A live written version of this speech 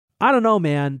I don't know,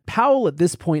 man. Powell at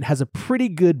this point has a pretty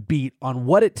good beat on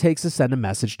what it takes to send a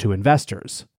message to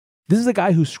investors. This is a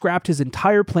guy who scrapped his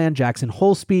entire planned Jackson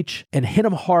Hole speech and hit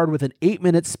him hard with an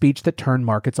 8-minute speech that turned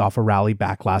markets off a rally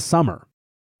back last summer.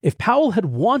 If Powell had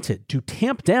wanted to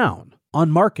tamp down on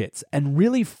markets and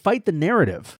really fight the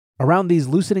narrative around these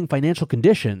loosening financial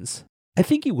conditions, I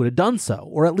think he would have done so,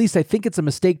 or at least I think it's a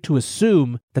mistake to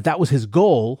assume that that was his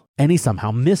goal and he somehow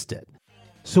missed it.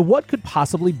 So what could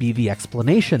possibly be the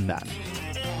explanation then?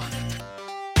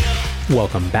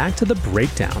 Welcome back to The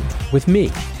Breakdown with me,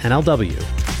 NLW.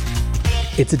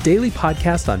 It's a daily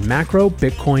podcast on macro,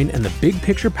 Bitcoin, and the big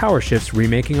picture power shifts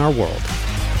remaking our world.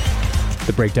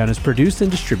 The Breakdown is produced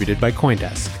and distributed by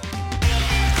CoinDesk.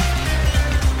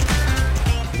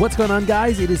 What's going on,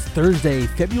 guys? It is Thursday,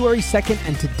 February 2nd,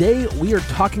 and today we are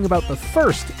talking about the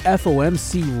first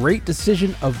FOMC rate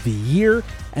decision of the year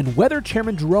and whether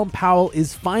Chairman Jerome Powell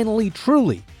is finally,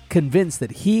 truly convinced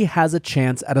that he has a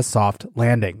chance at a soft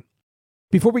landing.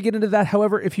 Before we get into that,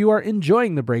 however, if you are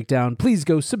enjoying The Breakdown, please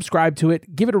go subscribe to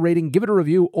it, give it a rating, give it a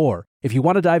review, or if you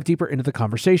want to dive deeper into the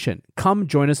conversation, come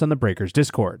join us on the Breakers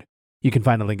Discord. You can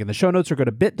find a link in the show notes or go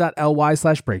to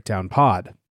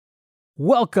bit.ly/breakdownpod.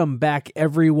 Welcome back,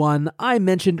 everyone. I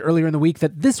mentioned earlier in the week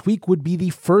that this week would be the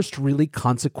first really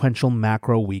consequential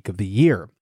macro week of the year.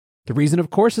 The reason, of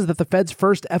course, is that the Fed's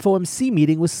first FOMC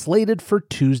meeting was slated for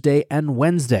Tuesday and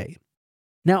Wednesday.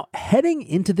 Now, heading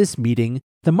into this meeting,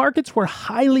 the markets were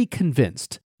highly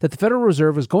convinced that the Federal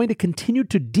Reserve was going to continue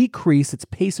to decrease its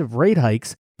pace of rate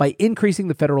hikes by increasing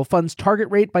the federal funds target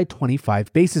rate by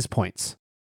 25 basis points.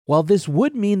 While this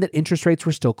would mean that interest rates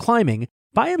were still climbing,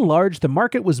 by and large, the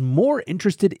market was more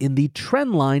interested in the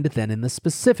trend line than in the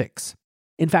specifics.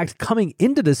 In fact, coming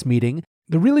into this meeting,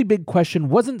 the really big question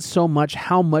wasn't so much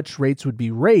how much rates would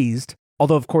be raised,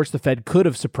 although of course the Fed could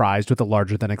have surprised with a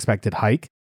larger than expected hike.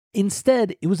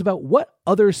 Instead, it was about what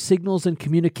other signals and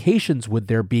communications would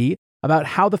there be about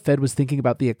how the Fed was thinking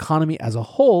about the economy as a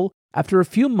whole after a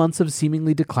few months of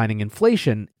seemingly declining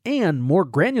inflation, and more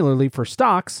granularly for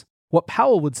stocks, what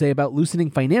Powell would say about loosening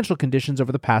financial conditions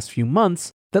over the past few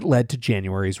months that led to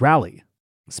January's rally.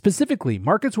 Specifically,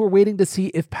 markets were waiting to see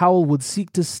if Powell would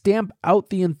seek to stamp out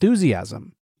the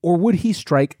enthusiasm, or would he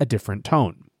strike a different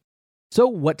tone? So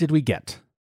what did we get?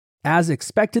 As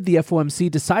expected, the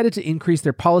FOMC decided to increase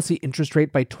their policy interest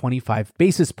rate by 25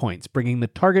 basis points, bringing the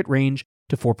target range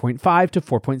to 4.5 to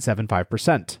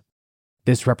 4.75%.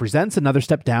 This represents another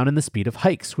step down in the speed of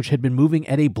hikes, which had been moving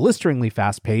at a blisteringly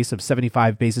fast pace of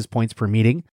 75 basis points per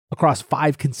meeting across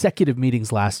 5 consecutive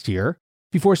meetings last year,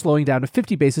 before slowing down to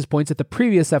 50 basis points at the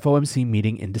previous FOMC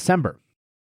meeting in December.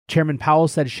 Chairman Powell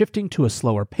said shifting to a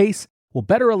slower pace will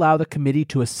better allow the committee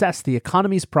to assess the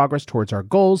economy's progress towards our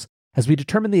goals as we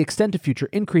determine the extent of future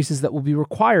increases that will be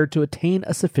required to attain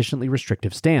a sufficiently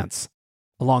restrictive stance.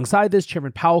 Alongside this,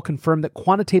 Chairman Powell confirmed that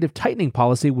quantitative tightening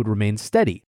policy would remain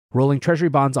steady, rolling Treasury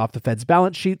bonds off the Fed's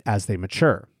balance sheet as they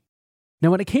mature.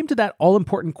 Now, when it came to that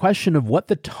all-important question of what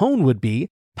the tone would be,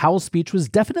 Powell's speech was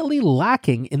definitely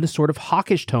lacking in the sort of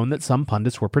hawkish tone that some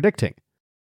pundits were predicting.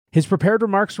 His prepared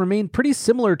remarks remained pretty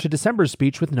similar to December's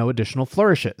speech with no additional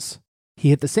flourishes. He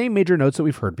hit the same major notes that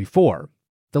we've heard before.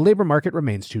 The labor market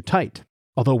remains too tight.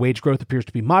 Although wage growth appears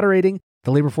to be moderating,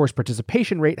 the labor force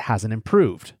participation rate hasn't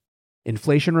improved.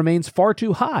 Inflation remains far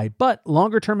too high, but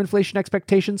longer-term inflation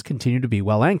expectations continue to be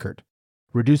well anchored.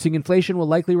 Reducing inflation will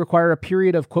likely require a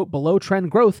period of, quote,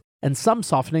 below-trend growth and some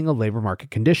softening of labor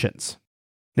market conditions.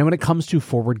 Now, when it comes to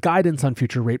forward guidance on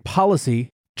future rate policy,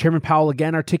 Chairman Powell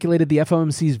again articulated the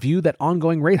FOMC's view that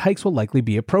ongoing rate hikes will likely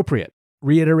be appropriate,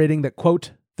 reiterating that,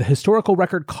 quote, the historical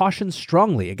record cautions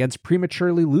strongly against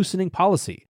prematurely loosening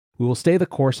policy. We will stay the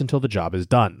course until the job is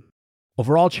done.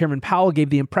 Overall, Chairman Powell gave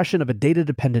the impression of a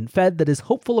data-dependent Fed that is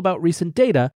hopeful about recent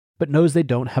data, but knows they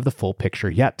don't have the full picture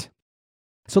yet.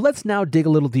 So let's now dig a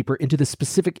little deeper into the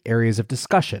specific areas of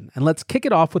discussion, and let's kick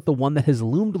it off with the one that has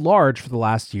loomed large for the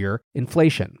last year,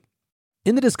 inflation.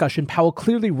 In the discussion, Powell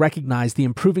clearly recognized the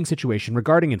improving situation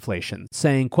regarding inflation,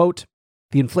 saying, quote,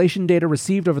 the inflation data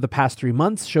received over the past 3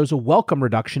 months shows a welcome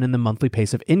reduction in the monthly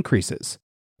pace of increases.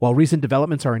 While recent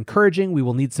developments are encouraging, we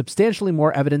will need substantially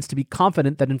more evidence to be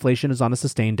confident that inflation is on a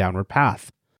sustained downward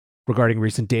path. Regarding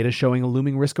recent data showing a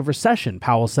looming risk of recession,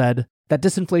 Powell said, that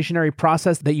disinflationary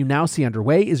process that you now see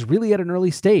underway is really at an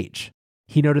early stage.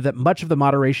 He noted that much of the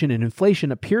moderation in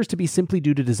inflation appears to be simply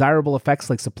due to desirable effects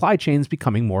like supply chains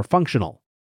becoming more functional.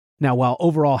 Now, while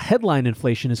overall headline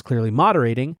inflation is clearly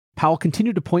moderating, Powell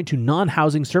continued to point to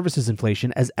non-housing services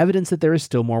inflation as evidence that there is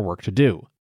still more work to do.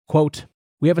 Quote,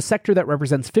 we have a sector that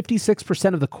represents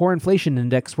 56% of the core inflation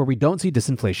index where we don't see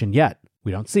disinflation yet.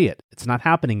 We don't see it. It's not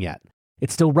happening yet.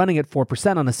 It's still running at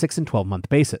 4% on a 6 and 12-month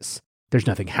basis. There's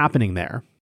nothing happening there.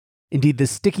 Indeed, the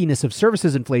stickiness of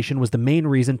services inflation was the main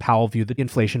reason Powell viewed the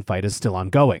inflation fight as still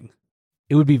ongoing.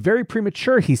 It would be very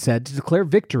premature, he said, to declare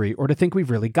victory or to think we've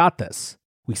really got this.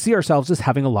 We see ourselves as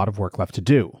having a lot of work left to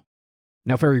do.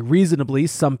 Now, very reasonably,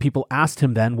 some people asked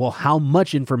him then, well, how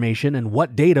much information and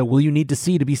what data will you need to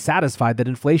see to be satisfied that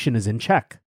inflation is in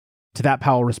check? To that,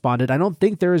 Powell responded, I don't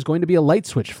think there is going to be a light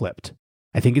switch flipped.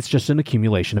 I think it's just an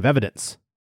accumulation of evidence.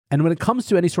 And when it comes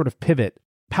to any sort of pivot,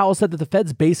 Powell said that the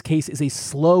Fed's base case is a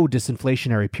slow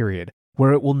disinflationary period,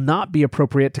 where it will not be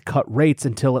appropriate to cut rates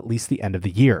until at least the end of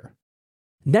the year.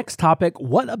 Next topic,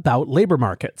 what about labor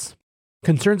markets?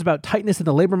 Concerns about tightness in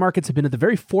the labor markets have been at the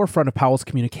very forefront of Powell's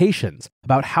communications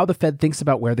about how the Fed thinks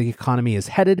about where the economy is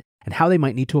headed and how they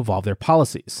might need to evolve their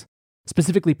policies.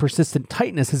 Specifically, persistent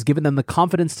tightness has given them the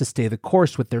confidence to stay the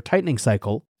course with their tightening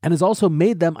cycle and has also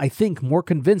made them, I think, more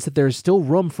convinced that there is still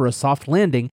room for a soft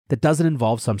landing that doesn't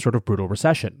involve some sort of brutal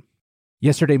recession.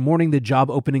 Yesterday morning, the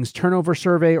Job Openings Turnover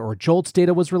Survey, or JOLTS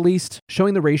data, was released,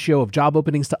 showing the ratio of job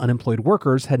openings to unemployed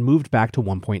workers had moved back to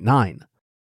 1.9.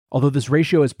 Although this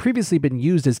ratio has previously been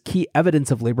used as key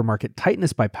evidence of labor market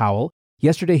tightness by Powell,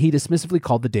 yesterday he dismissively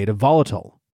called the data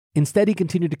volatile. Instead, he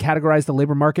continued to categorize the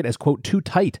labor market as, quote, too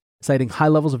tight, citing high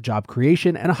levels of job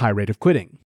creation and a high rate of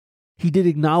quitting. He did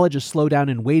acknowledge a slowdown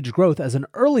in wage growth as an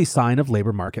early sign of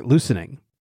labor market loosening.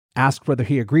 Asked whether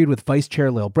he agreed with Vice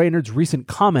Chair Lael Brainard's recent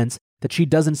comments that she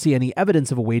doesn't see any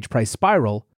evidence of a wage price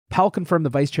spiral, Powell confirmed the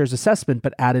Vice Chair's assessment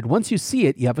but added, once you see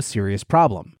it, you have a serious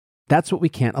problem. That's what we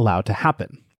can't allow to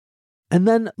happen. And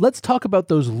then let's talk about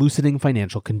those loosening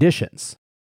financial conditions.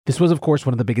 This was, of course,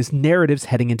 one of the biggest narratives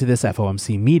heading into this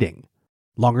FOMC meeting.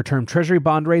 Longer-term Treasury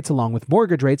bond rates along with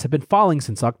mortgage rates have been falling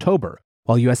since October,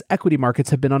 while U.S. equity markets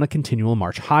have been on a continual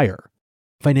march higher.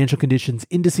 Financial conditions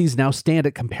indices now stand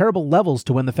at comparable levels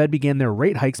to when the Fed began their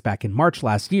rate hikes back in March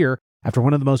last year, after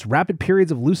one of the most rapid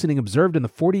periods of loosening observed in the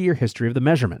 40-year history of the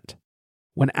measurement.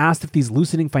 When asked if these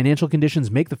loosening financial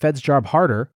conditions make the Fed's job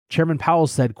harder, Chairman Powell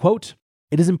said, quote,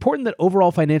 it is important that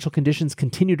overall financial conditions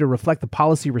continue to reflect the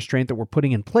policy restraint that we're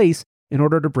putting in place in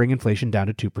order to bring inflation down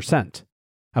to 2%.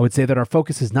 I would say that our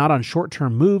focus is not on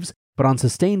short-term moves, but on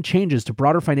sustained changes to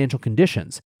broader financial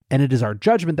conditions, and it is our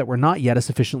judgment that we're not yet a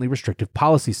sufficiently restrictive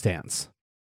policy stance.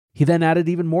 He then added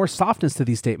even more softness to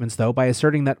these statements, though, by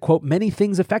asserting that, quote, many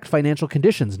things affect financial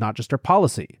conditions, not just our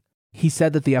policy. He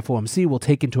said that the FOMC will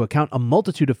take into account a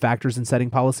multitude of factors in setting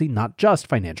policy, not just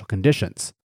financial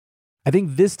conditions. I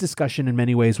think this discussion in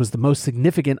many ways was the most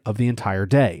significant of the entire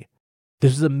day.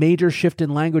 This was a major shift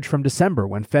in language from December,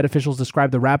 when Fed officials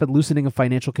described the rapid loosening of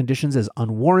financial conditions as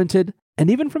unwarranted, and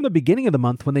even from the beginning of the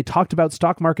month when they talked about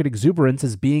stock market exuberance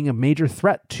as being a major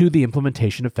threat to the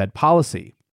implementation of Fed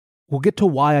policy. We'll get to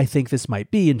why I think this might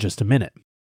be in just a minute.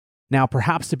 Now,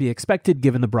 perhaps to be expected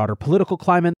given the broader political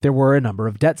climate, there were a number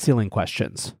of debt ceiling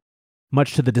questions.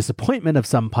 Much to the disappointment of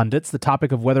some pundits, the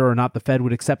topic of whether or not the Fed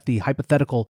would accept the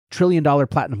hypothetical trillion-dollar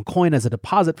platinum coin as a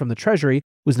deposit from the Treasury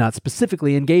was not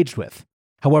specifically engaged with.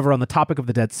 However, on the topic of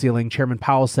the debt ceiling, Chairman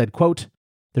Powell said, quote,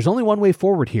 there's only one way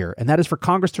forward here, and that is for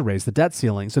Congress to raise the debt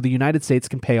ceiling so the United States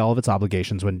can pay all of its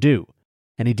obligations when due.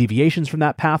 Any deviations from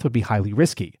that path would be highly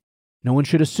risky. No one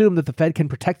should assume that the Fed can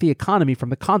protect the economy from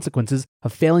the consequences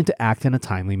of failing to act in a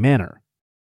timely manner.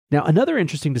 Now, another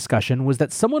interesting discussion was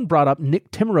that someone brought up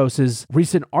Nick Timiros's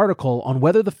recent article on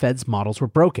whether the Fed's models were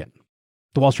broken.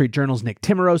 The Wall Street Journal's Nick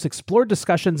Timiros explored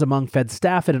discussions among Fed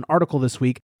staff in an article this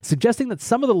week suggesting that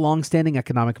some of the long-standing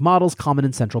economic models common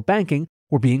in central banking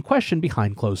were being questioned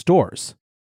behind closed doors.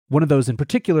 One of those in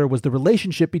particular was the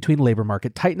relationship between labor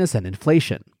market tightness and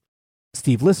inflation.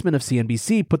 Steve Listman of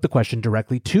CNBC put the question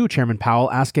directly to Chairman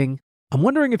Powell, asking, I'm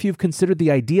wondering if you've considered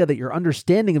the idea that your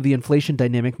understanding of the inflation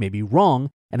dynamic may be wrong,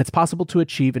 and it's possible to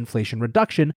achieve inflation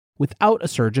reduction without a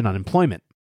surge in unemployment.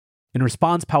 In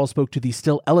response, Powell spoke to the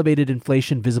still elevated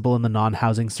inflation visible in the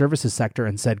non-housing services sector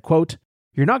and said, quote,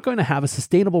 you're not going to have a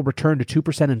sustainable return to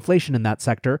 2% inflation in that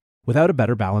sector without a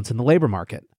better balance in the labor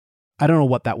market. I don't know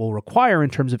what that will require in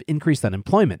terms of increased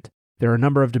unemployment. There are a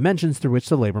number of dimensions through which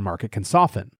the labor market can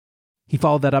soften. He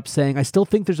followed that up saying, I still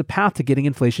think there's a path to getting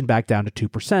inflation back down to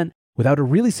 2% without a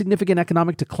really significant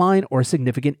economic decline or a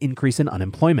significant increase in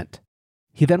unemployment.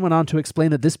 He then went on to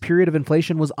explain that this period of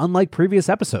inflation was unlike previous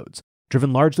episodes,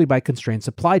 driven largely by constrained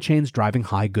supply chains driving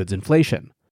high goods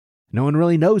inflation. No one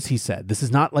really knows, he said. This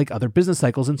is not like other business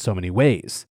cycles in so many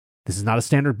ways. This is not a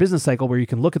standard business cycle where you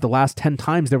can look at the last 10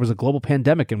 times there was a global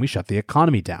pandemic and we shut the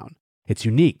economy down. It's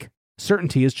unique.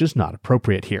 Certainty is just not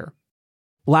appropriate here.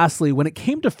 Lastly, when it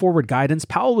came to forward guidance,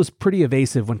 Powell was pretty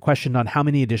evasive when questioned on how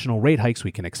many additional rate hikes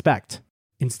we can expect.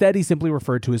 Instead, he simply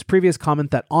referred to his previous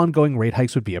comment that ongoing rate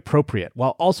hikes would be appropriate,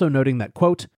 while also noting that,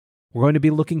 quote, "We're going to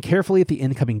be looking carefully at the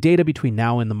incoming data between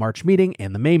now and the March meeting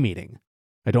and the May meeting.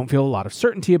 I don't feel a lot of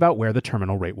certainty about where the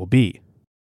terminal rate will be."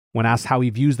 When asked how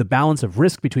he views the balance of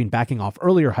risk between backing off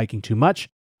early or hiking too much,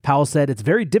 Powell said it's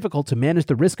very difficult to manage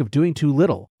the risk of doing too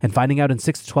little and finding out in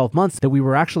 6 to 12 months that we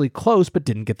were actually close but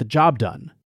didn't get the job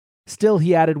done. Still,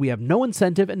 he added, we have no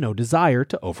incentive and no desire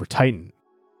to over-tighten.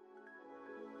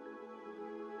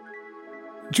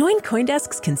 Join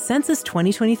CoinDesk's Consensus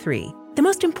 2023, the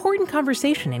most important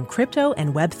conversation in crypto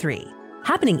and Web3,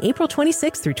 happening April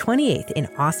 26th through 28th in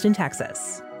Austin,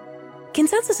 Texas.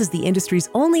 Consensus is the industry's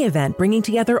only event bringing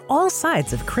together all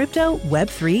sides of crypto,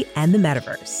 Web3, and the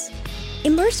metaverse.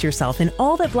 Immerse yourself in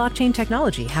all that blockchain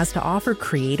technology has to offer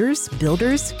creators,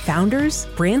 builders, founders,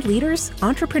 brand leaders,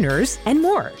 entrepreneurs, and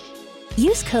more.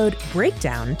 Use code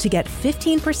BREAKDOWN to get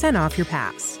 15% off your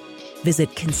pass.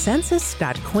 Visit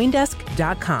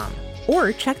consensus.coindesk.com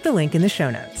or check the link in the show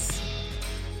notes.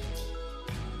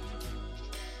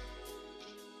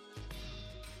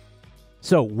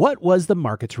 So what was the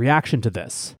market's reaction to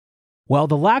this? Well,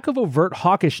 the lack of overt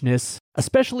hawkishness,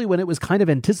 especially when it was kind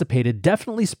of anticipated,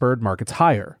 definitely spurred markets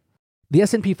higher. The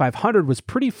S&P 500 was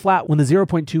pretty flat when the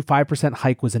 0.25%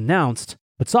 hike was announced,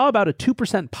 but saw about a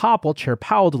 2% pop while Chair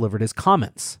Powell delivered his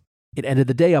comments. It ended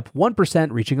the day up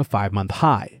 1%, reaching a 5-month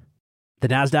high. The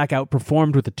Nasdaq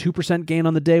outperformed with a 2% gain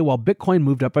on the day, while Bitcoin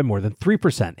moved up by more than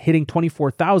 3%, hitting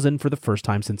 24,000 for the first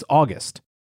time since August.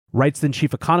 Wrightston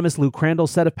chief economist Lou Crandall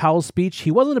said of Powell's speech, he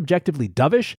wasn't objectively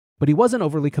dovish, but he wasn't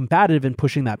overly combative in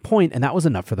pushing that point, and that was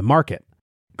enough for the market.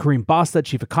 Kareem Basta,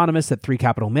 chief economist at 3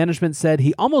 Capital Management, said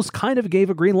he almost kind of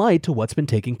gave a green light to what's been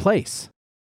taking place.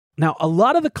 Now, a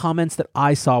lot of the comments that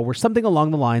I saw were something along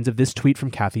the lines of this tweet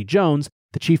from Kathy Jones,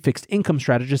 the chief fixed income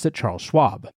strategist at Charles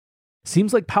Schwab.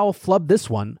 Seems like Powell flubbed this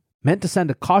one, meant to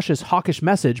send a cautious, hawkish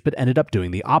message, but ended up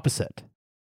doing the opposite.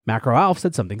 Macro Alf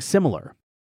said something similar.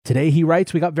 Today, he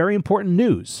writes, we got very important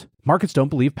news. Markets don't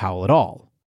believe Powell at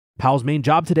all. Powell's main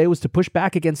job today was to push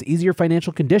back against easier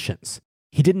financial conditions.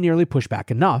 He didn't nearly push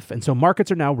back enough, and so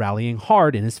markets are now rallying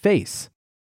hard in his face.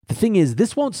 The thing is,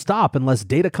 this won't stop unless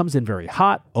data comes in very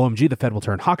hot, OMG, the Fed will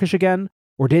turn hawkish again,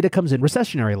 or data comes in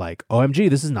recessionary like, OMG,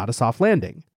 this is not a soft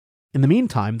landing. In the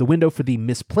meantime, the window for the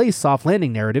misplaced soft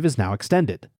landing narrative is now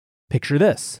extended. Picture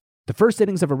this. The first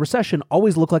innings of a recession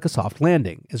always look like a soft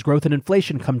landing, as growth and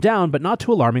inflation come down but not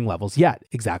to alarming levels yet,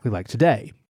 exactly like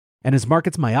today. And as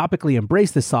markets myopically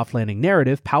embrace this soft landing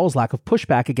narrative, Powell's lack of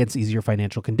pushback against easier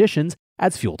financial conditions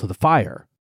adds fuel to the fire.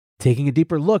 Taking a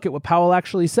deeper look at what Powell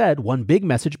actually said, one big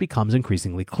message becomes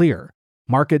increasingly clear.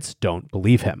 Markets don't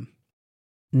believe him.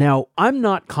 Now, I'm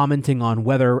not commenting on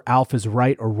whether Alf is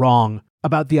right or wrong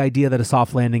about the idea that a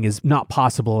soft landing is not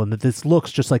possible and that this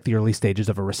looks just like the early stages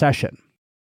of a recession.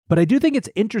 But I do think it's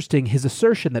interesting his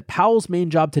assertion that Powell's main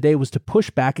job today was to push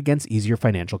back against easier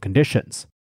financial conditions.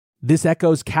 This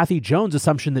echoes Kathy Jones'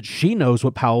 assumption that she knows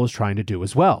what Powell was trying to do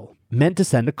as well, meant to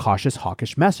send a cautious,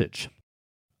 hawkish message.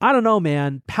 I don't know,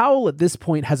 man. Powell at this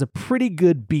point has a pretty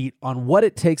good beat on what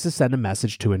it takes to send a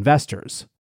message to investors.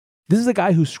 This is a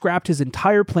guy who scrapped his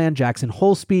entire planned Jackson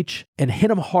Hole speech and hit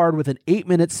him hard with an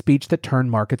 8-minute speech that turned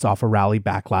markets off a rally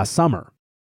back last summer.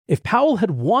 If Powell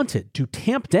had wanted to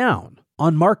tamp down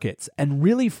on markets and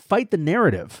really fight the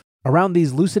narrative around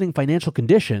these loosening financial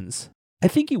conditions, I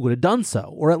think he would have done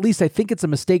so, or at least I think it's a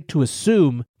mistake to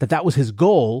assume that that was his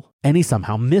goal and he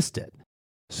somehow missed it.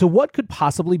 So what could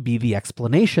possibly be the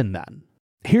explanation then?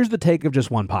 Here's the take of just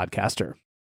one podcaster.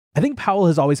 I think Powell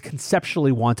has always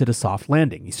conceptually wanted a soft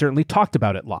landing. He certainly talked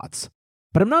about it lots,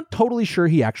 but I'm not totally sure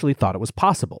he actually thought it was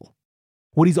possible.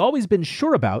 What he's always been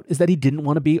sure about is that he didn't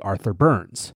want to be Arthur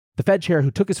Burns, the Fed chair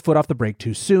who took his foot off the brake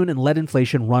too soon and let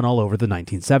inflation run all over the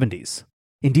 1970s.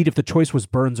 Indeed, if the choice was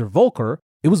Burns or Volcker,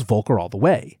 it was Volcker all the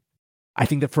way. I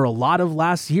think that for a lot of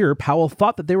last year, Powell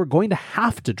thought that they were going to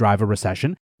have to drive a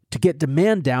recession to get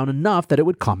demand down enough that it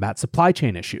would combat supply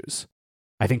chain issues.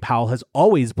 I think Powell has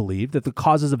always believed that the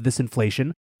causes of this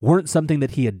inflation weren't something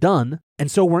that he had done, and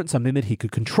so weren't something that he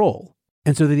could control.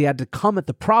 And so that he had to come at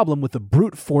the problem with the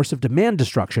brute force of demand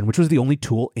destruction, which was the only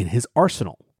tool in his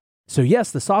arsenal. So yes,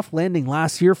 the soft landing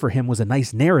last year for him was a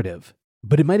nice narrative,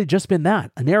 but it might have just been that,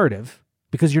 a narrative,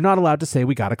 because you're not allowed to say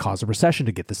we got to cause a recession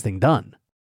to get this thing done.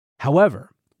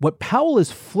 However, what Powell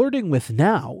is flirting with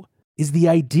now is the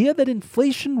idea that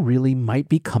inflation really might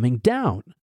be coming down,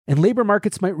 and labor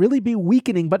markets might really be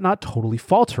weakening but not totally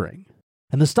faltering.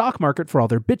 And the stock market, for all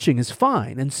their bitching, is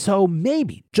fine, and so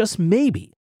maybe, just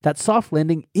maybe, that soft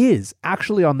landing is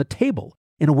actually on the table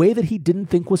in a way that he didn't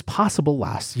think was possible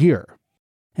last year.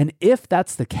 And if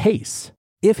that's the case,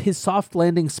 If his soft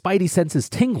landing spidey sense is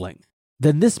tingling,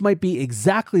 then this might be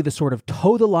exactly the sort of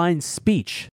toe-the-line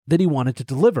speech that he wanted to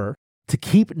deliver to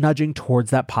keep nudging towards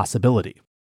that possibility.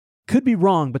 Could be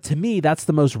wrong, but to me, that's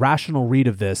the most rational read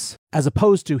of this, as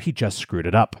opposed to he just screwed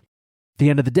it up. At the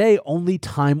end of the day, only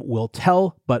time will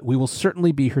tell, but we will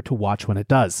certainly be here to watch when it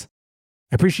does.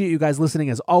 I appreciate you guys listening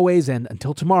as always, and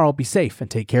until tomorrow, be safe and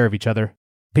take care of each other.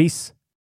 Peace.